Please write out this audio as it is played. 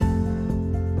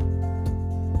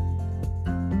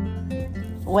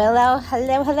Well,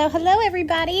 hello,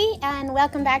 everybody, and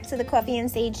welcome back to the Coffee and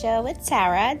Sage Show with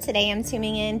Tara. Today I'm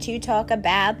tuning in to talk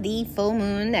about the full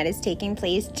moon that is taking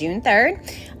place June 3rd,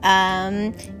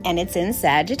 and it's in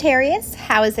Sagittarius.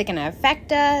 How is it going to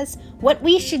affect us? What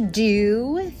we should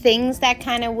do, things that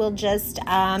kind of will just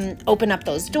open up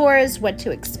those doors, what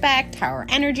to expect, how our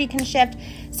energy can shift.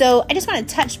 So I just want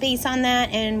to touch base on that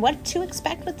and what to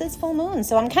expect with this full moon.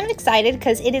 So I'm kind of excited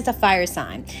because it is a fire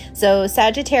sign. So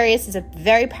Sagittarius is a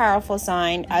very powerful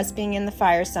sign, us being in the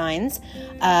fire signs.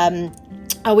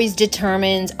 Always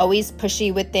determined, always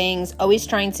pushy with things, always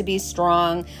trying to be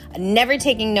strong, never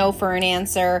taking no for an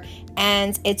answer.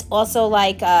 And it's also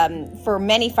like for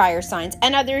many fire signs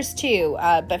and others too,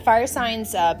 but fire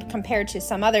signs compared to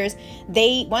some others,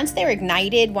 once they're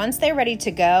ignited, once they're ready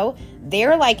to go,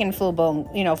 they're like in full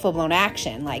blown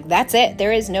action. Like that's it.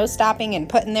 There is no stopping and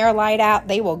putting their light out.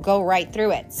 They will go right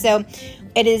through it. So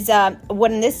it is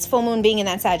when this full moon being in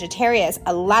that Sagittarius,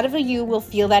 a lot of you will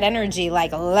feel that energy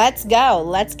like, let's go,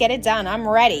 let's get it done. I'm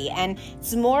ready. And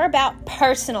it's more about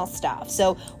personal stuff.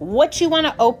 So what you want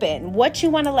to open, what you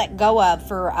want to let go of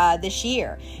for this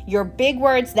year, your big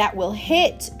words that will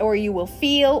hit or you will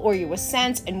feel or you will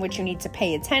sense and what you need to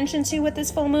pay attention to with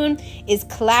this full moon is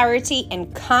clarity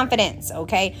and confidence.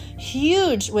 Okay.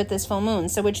 Huge with this full moon.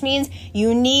 So which means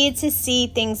you need to see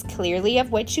things clearly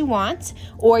of what you want,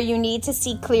 or you need to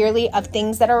see clearly of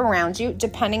things that are around you,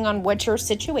 depending on what your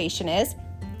situation is,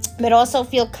 but also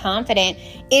feel confident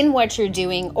in what you're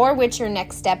doing or what your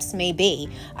next steps may be.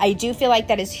 I do feel like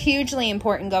that is hugely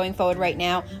important going forward right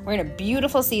now. We're in a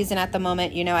beautiful season at the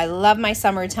moment. You know, I love my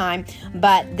summertime,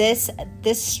 but this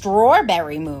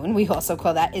strawberry moon, we also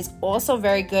call that, is also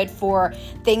very good for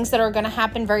things that are going to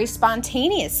happen very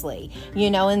spontaneously,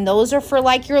 and those are for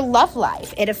like your love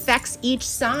life. It affects each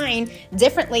sign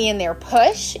differently in their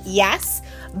push, yes,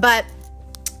 but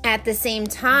at the same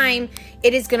time,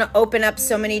 it is going to open up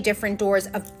so many different doors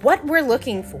of what we're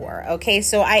looking for. Okay,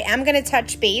 so I am going to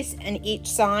touch base in each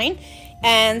sign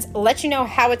and let you know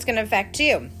how it's going to affect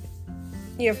you.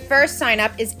 Your first sign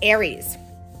up is Aries.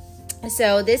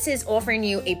 So this is offering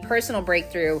you a personal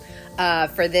breakthrough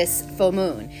for this full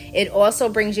moon. It also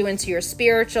brings you into your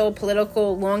spiritual,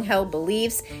 political, long-held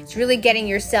beliefs. It's really getting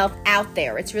yourself out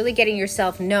there. It's really getting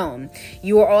yourself known.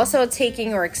 You are also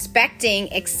taking or expecting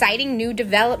exciting new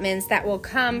developments that will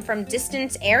come from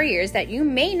distant areas that you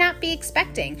may not be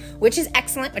expecting, which is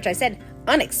excellent, which I said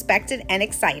unexpected and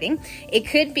exciting. It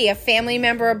could be a family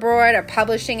member abroad or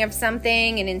publishing of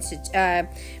something and into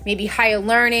maybe higher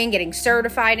learning, getting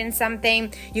certified in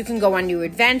something. You can go on new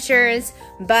adventures.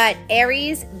 But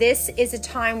Aries, this is a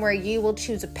time where you will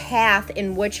choose a path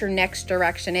in what your next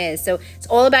direction is. So it's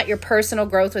all about your personal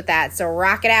growth with that. So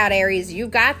rock it out, Aries. You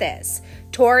got this.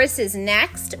 Taurus is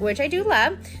next, which I do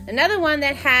love. Another one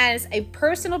that has a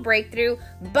personal breakthrough,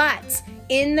 but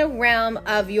in the realm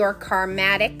of your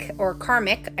karmic,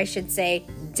 I should say,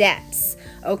 depths.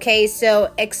 Okay,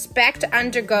 so expect to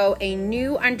undergo a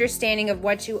new understanding of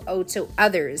what you owe to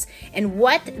others and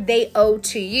what they owe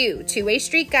to you. Two-way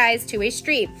street, guys, two-way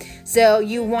street. So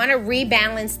you want to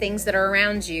rebalance things that are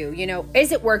around you.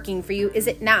 Is it working for you? Is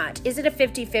it not? Is it a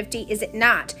 50-50? Is it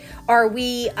not? Are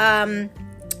we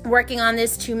working on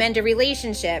this to mend a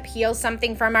relationship, heal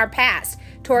something from our past?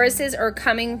 Tauruses are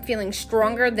coming feeling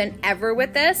stronger than ever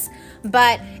with this,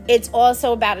 but it's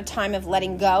also about a time of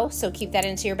letting go. So keep that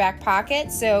into your back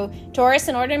pocket. So Taurus,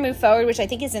 in order to move forward, which I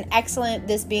think is an excellent,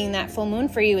 this being that full moon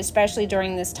for you, especially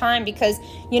during this time, because,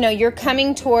 you're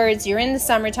coming towards, you're in the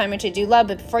summertime, which I do love,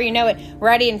 but before you know it, we're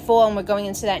already in fall and we're going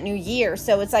into that new year.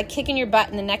 So it's like kicking your butt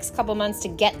in the next couple months to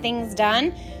get things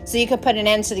done so you could put an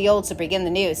end to the old to begin the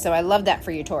new. So I love that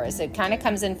for you, Taurus. It kind of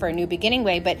comes in for a new beginning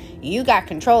way, but you got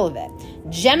control of it.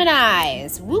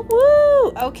 Geminis, woo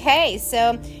woo. Okay,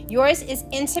 so yours is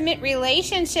intimate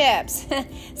relationships.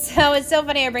 So it's so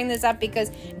funny I bring this up because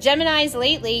Geminis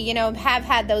lately, have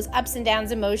had those ups and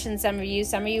downs emotions. Some of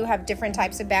you have different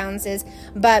types of balances,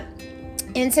 but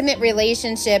intimate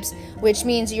relationships, which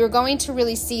means you're going to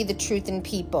really see the truth in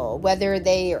people, whether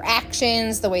they are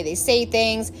actions, the way they say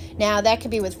things. Now that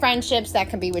could be with friendships, that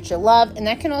could be with your love, and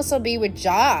that can also be with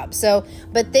jobs. So,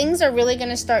 but things are really going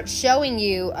to start showing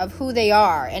you of who they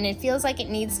are, and it feels like it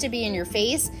needs to be in your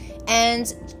face.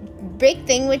 And big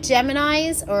thing with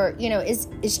Geminis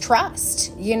is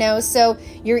trust, so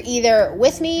you're either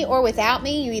with me or without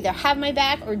me. You either have my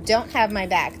back or don't have my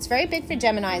back. It's very big for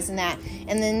Geminis in that.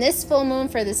 And then this full moon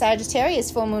for the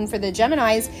Sagittarius, full moon for the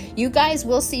Geminis, you guys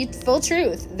will see full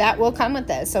truth that will come with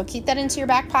this. So keep that into your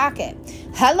back pocket.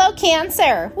 Hello,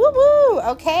 Cancer. Woo woo.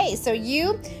 Okay, so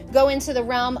you go into the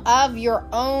realm of your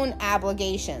own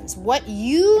obligations, what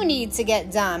you need to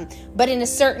get done, but in a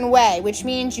certain way, which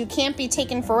means you can't be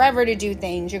taking forever to do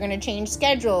things. You're going to change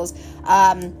schedules.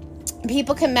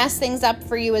 People can mess things up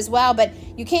for you as well, but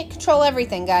you can't control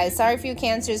everything, guys. Sorry for you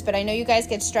Cancers, but I know you guys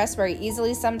get stressed very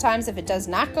easily sometimes. If it does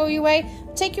not go your way,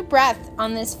 take your breath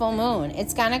on this full moon.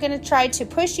 It's kind of going to try to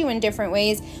push you in different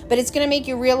ways, but it's going to make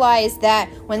you realize that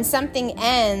when something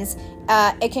ends,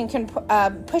 it can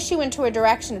push you into a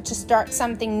direction to start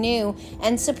something new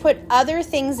and to put other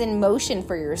things in motion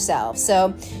for yourself.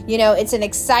 So, it's an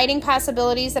exciting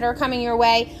possibilities that are coming your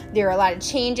way. There are a lot of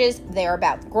changes. They're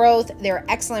about growth. They're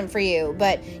excellent for you.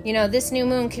 But, this new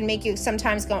moon can make you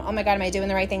sometimes go, oh my God, am I doing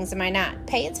the right things? Am I not?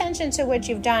 Pay attention to what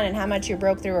you've done and how much you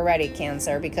broke through already,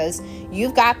 Cancer, because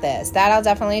you've got this. That I'll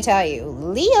definitely tell you.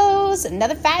 Leos,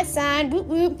 another fire sign, whoop,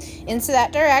 whoop, into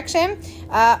that direction.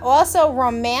 Also,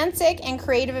 romantic and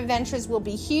creative adventures will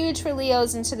be huge for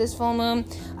Leos into this full moon.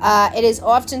 It is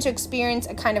often to experience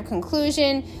a kind of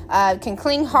conclusion, can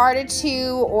cling harder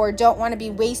to, or don't want to be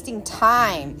wasting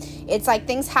time. It's like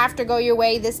things have to go your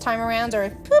way this time around, or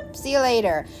poop, see you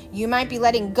later. You might be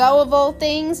letting go of old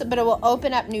things, but it will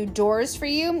open up new doors for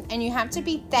you, and you have to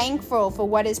be thankful for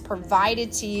what is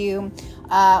provided to you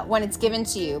when it's given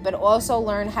to you, but also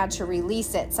learn how to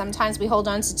release it. Sometimes we hold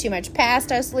on to too much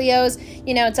past, us Leos.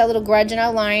 It's a little grudge in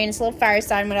our line. It's a little fire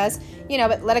sign with us,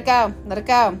 but let it go. Let it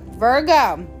go.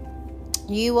 Virgo,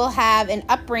 you will have an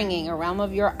upbringing, a realm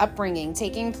of your upbringing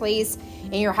taking place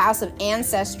in your house of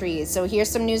ancestry. So here's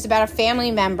some news about a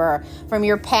family member from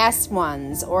your past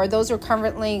ones, or those who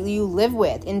currently you live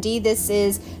with. Indeed, this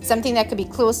is something that could be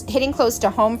hitting close to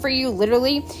home for you,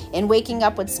 literally, and waking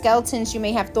up with skeletons you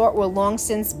may have thought were long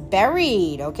since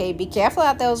buried. Okay, be careful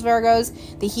out those Virgos.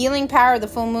 The healing power of the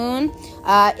full moon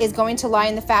is going to lie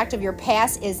in the fact of your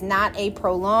past is not a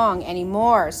prolong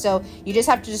anymore. So you just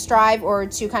have to strive or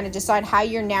to kind of decide how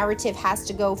your narrative has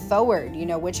to go forward.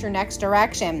 What's your next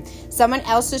direction? Someone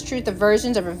else's truth of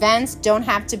versions of events don't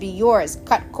have to be yours.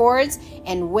 Cut cords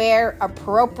and where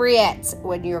appropriate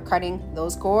when you're cutting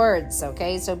those cords.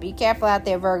 Okay, so be careful out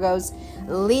there, Virgos.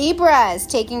 Libra is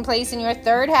taking place in your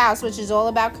third house, which is all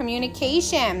about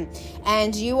communication.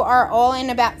 And you are all in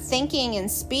about thinking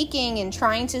and speaking and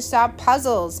trying to solve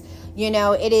puzzles. You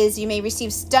may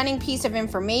receive stunning piece of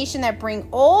information that bring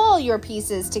all your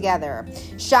pieces together.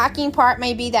 Shocking part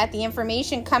may be that the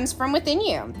information comes from within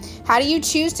you. How do you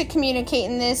choose to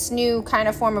communicate in this new kind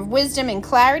of form of wisdom and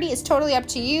clarity is totally up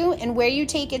to you, and where you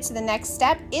take it to the next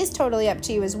step is totally up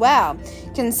to you as well.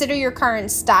 Consider your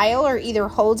current style, or either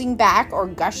holding back or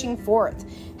gushing forth.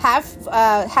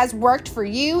 Has worked for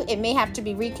you. It may have to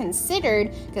be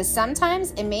reconsidered, because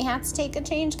sometimes it may have to take a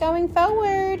change going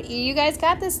forward. You guys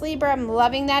got this, Libra. I'm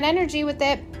loving that energy with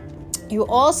it. You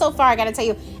all so far, I got to tell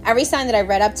you, every sign that I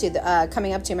read up to,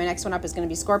 coming up to, my next one up is going to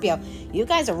be Scorpio. You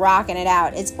guys are rocking it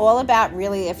out. It's all about,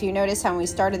 really, if you notice how we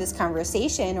started this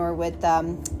conversation, or with,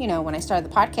 when I started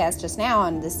the podcast just now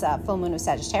on this full moon of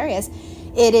Sagittarius,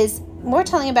 it is more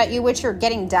telling about you what you're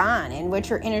getting done and what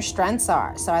your inner strengths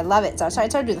are. So I love it. So I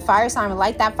told you, the fire sign will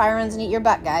light that fire underneath your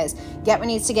butt, guys. Get what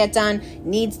needs to get done.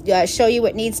 Show you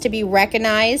what needs to be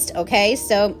recognized. Okay,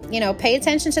 so pay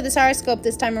attention to this horoscope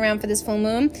this time around for this full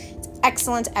moon. It's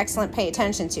excellent. Pay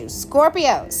attention to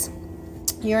Scorpios.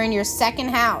 You're in your second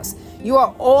house. You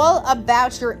are all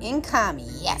about your income.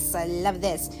 Yes, I love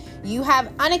this. You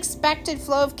have unexpected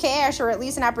flow of cash, or at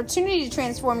least an opportunity to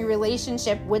transform your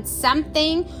relationship with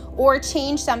something or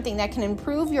change something that can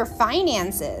improve your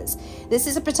finances. This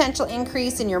is a potential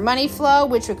increase in your money flow,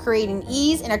 which will create an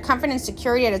ease and a comfort and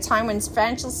security at a time when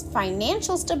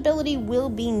financial stability will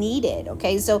be needed.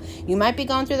 Okay, so you might be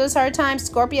going through those hard times.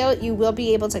 Scorpio, you will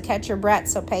be able to catch your breath,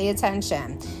 so pay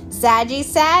attention.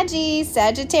 Sagittarius,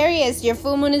 your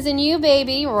full moon is in you,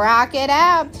 baby. Rock it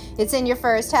out. It's in your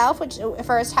first house, which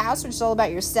is all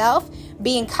about yourself,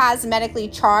 being cosmetically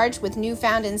charged with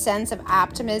newfound sense of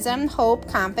optimism, hope,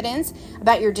 confidence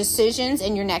about your decisions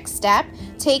and your next step.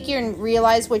 Take your and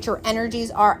realize what your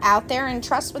energies are out there, and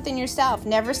trust within yourself.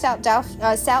 Never self-doubt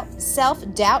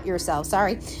yourself.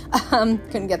 Sorry.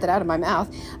 Couldn't get that out of my mouth.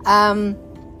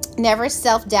 Never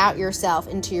self-doubt yourself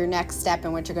into your next step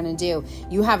and what you're going to do.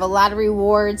 You have a lot of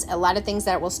rewards, a lot of things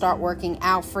that will start working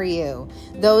out for you.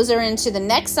 Those are into the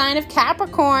next sign of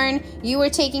Capricorn. You are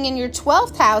taking in your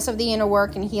 12th house of the inner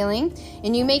work and healing.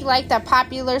 And you make like that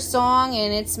popular song,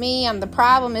 and it's me, I'm the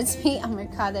problem, it's me. Oh my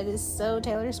God, that is so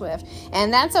Taylor Swift.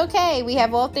 And that's okay. We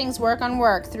have all things work on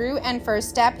work through, and first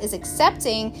step is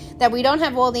accepting that we don't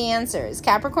have all the answers.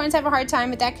 Capricorns have a hard time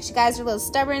with that because you guys are a little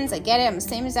stubborn. I get it. I'm the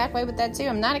same exact way with that too.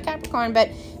 I'm not a a Capricorn, but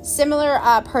similar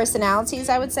personalities,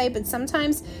 I would say. But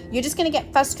sometimes you're just going to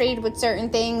get frustrated with certain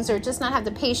things or just not have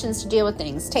the patience to deal with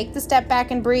things. Take the step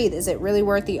back and breathe. Is it really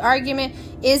worth the argument?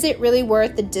 Is it really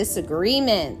worth the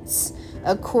disagreements?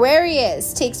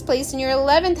 Aquarius takes place in your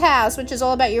 11th house, which is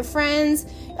all about your friends,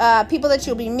 people that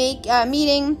you'll be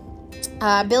meeting,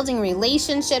 building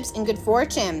relationships and good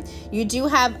fortune. You do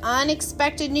have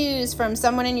unexpected news from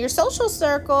someone in your social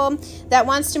circle that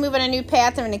wants to move on a new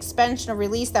path or an expansion or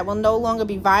release that will no longer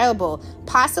be viable.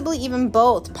 Possibly even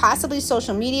both. Possibly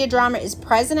social media drama is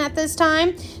present at this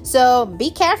time. So be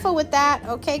careful with that,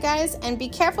 okay, guys? And be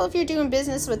careful if you're doing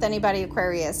business with anybody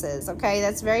Aquarius is, okay?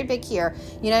 That's very big here.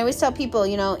 I always tell people,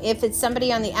 if it's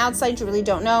somebody on the outside you really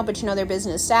don't know, but they're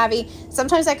business savvy,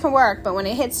 sometimes that can work. But when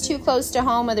it hits too close to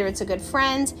home, whether it's a good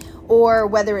friend or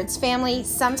whether it's family,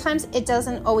 sometimes it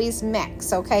doesn't always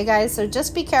mix, okay, guys? So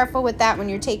just be careful with that when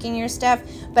you're taking your stuff.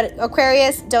 But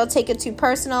Aquarius, don't take it too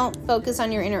personal. Focus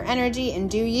on your inner energy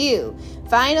and do you.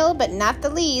 Final but not the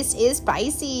least is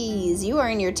Pisces. You are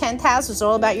in your 10th house. It's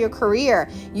all about your career.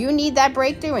 You need that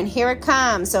breakthrough, and here it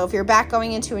comes. So if you're back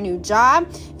going into a new job,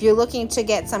 if you're looking to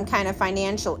get some kind of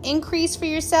financial increase for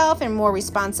yourself and more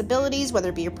responsibilities, whether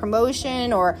it be a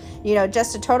promotion or,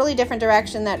 just a totally different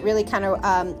direction that really kind of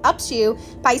ups you,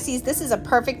 Pisces, this is a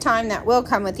perfect time that will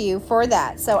come with you for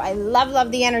that. So I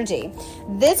love the energy.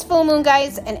 This full moon,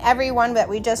 guys, and everyone that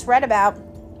we just read about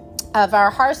of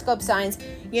our horoscope signs,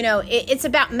 it's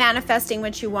about manifesting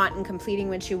what you want and completing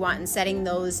what you want and setting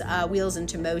those wheels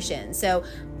into motion. So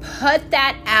put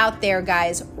that out there,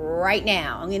 guys, right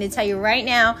now. I'm going to tell you right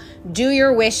now, do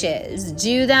your wishes.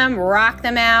 Do them, rock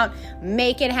them out,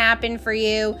 make it happen for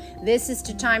you. This is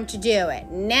the time to do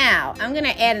it. Now, I'm going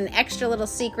to add an extra little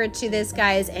secret to this,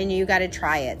 guys, and you got to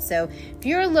try it. So if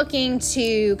you're looking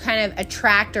to kind of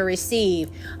attract or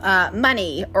receive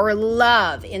money or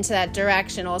love into that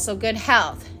direction, also good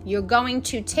health, you're going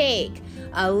to take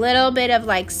a little bit of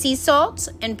like sea salt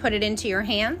and put it into your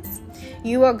hands.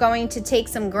 You are going to take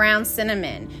some ground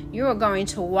cinnamon. You are going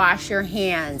to wash your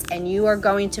hands, and you are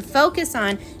going to focus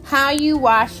on how you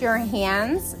wash your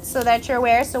hands so that you're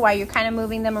aware. So while you're kind of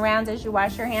moving them around as you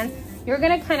wash your hands, you're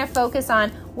going to kind of focus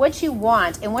on what you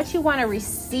want and what you want to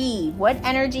receive, what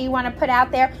energy you want to put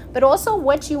out there, but also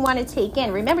what you want to take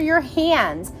in. Remember, your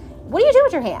hands. What do you do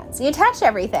with your hands? You touch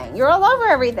everything. You're all over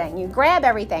everything. You grab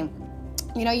everything.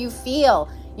 You feel.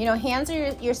 Hands are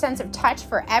your sense of touch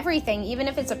for everything, even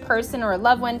if it's a person or a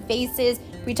loved one, faces.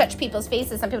 We touch people's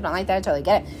faces. Some people don't like that. I totally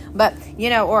get it. But,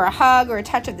 or a hug or a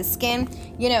touch of the skin,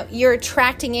 you're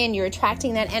attracting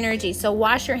that energy. So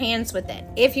wash your hands with it.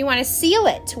 If you want to seal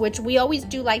it, which we always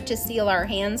do like to seal our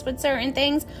hands with certain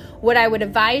things, what I would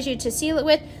advise you to seal it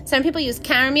with, some people use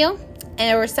chamomile.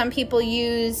 Or some people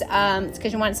use, it's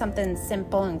because you want something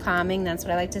simple and calming, that's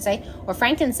what I like to say, or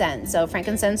frankincense, so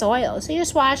frankincense oil. So you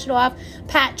just wash it off,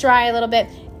 pat dry a little bit.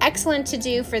 Excellent to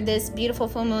do for this beautiful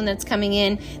full moon that's coming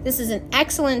in. This is an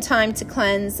excellent time to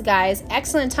cleanse, guys.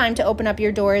 Excellent time to open up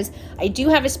your doors. I do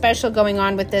have a special going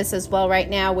on with this as well right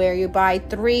now where you buy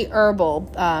 3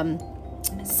 herbal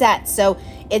sets. So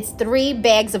it's 3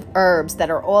 bags of herbs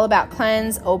that are all about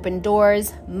cleanse, open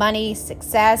doors, money,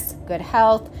 success, good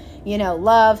health,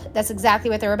 love. That's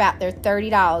exactly what they're about. They're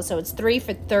 $30. So it's 3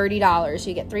 for $30.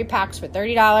 You get 3 packs for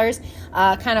 $30.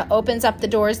 Kind of opens up the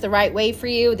doors the right way for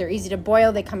you. They're easy to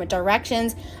boil. They come with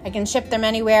directions. I can ship them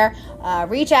anywhere.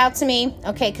 Reach out to me,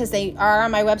 okay, because they are on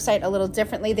my website a little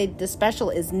differently. The special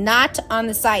is not on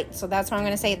the site. So that's why I'm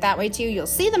going to say it that way too. You'll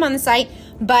see them on the site,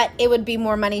 but it would be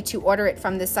more money to order it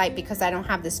from the site because I don't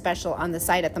have the special on the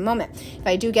site at the moment. If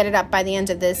I do get it up by the end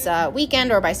of this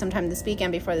weekend or by sometime this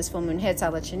weekend before this full moon hits,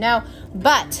 I'll let you know.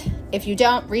 But if you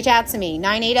don't, reach out to me,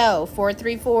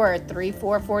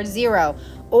 980-434-3440,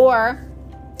 or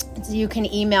you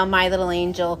can email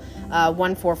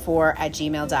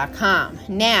mylittleangel144@gmail.com.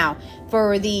 Now,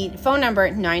 for the phone number,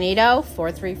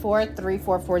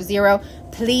 980-434-3440,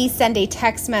 please send a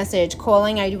text message.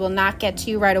 Calling, I will not get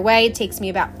to you right away. It takes me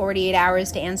about 48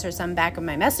 hours to answer some back of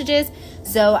my messages.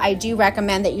 So I do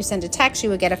recommend that you send a text. You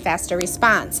will get a faster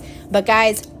response. But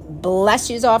guys, bless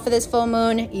you all for this full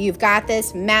moon. You've got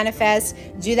this. Manifest.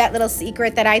 Do that little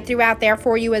secret that I threw out there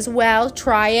for you as well.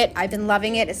 Try it. I've been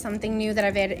loving it. It's something new that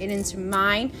I've added into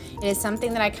mine. It is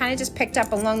something that I kind of just picked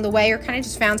up along the way, or kind of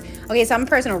just found. Okay, so I'm a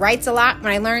person who writes a lot.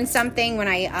 When I learn something, when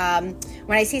I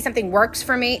see something works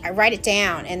for me, I write it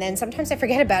down, and then sometimes I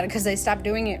forget about it because I stopped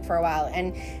doing it for a while.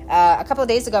 And a couple of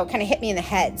days ago, it kind of hit me in the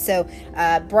head. So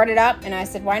brought it up, and I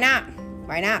said, why not?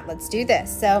 Why not? Let's do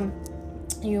this. So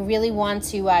you really want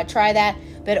to try that,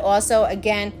 but also,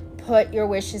 again, put your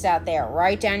wishes out there.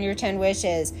 Write down your 10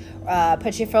 wishes.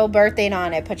 Put your full birth date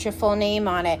on it. Put your full name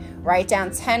on it. Write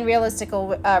down 10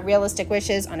 realistic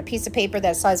wishes on a piece of paper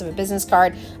that's the size of a business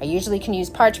card. I usually can use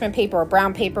parchment paper or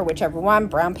brown paper, whichever one.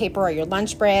 Brown paper or your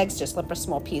lunch bags. Just slip a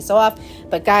small piece off.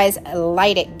 But guys,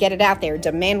 light it. Get it out there.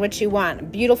 Demand what you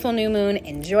want. Beautiful new moon.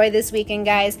 Enjoy this weekend,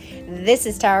 guys. This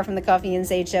is Tara from the Coffee and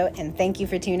Sage Show, and thank you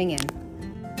for tuning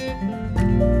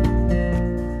in.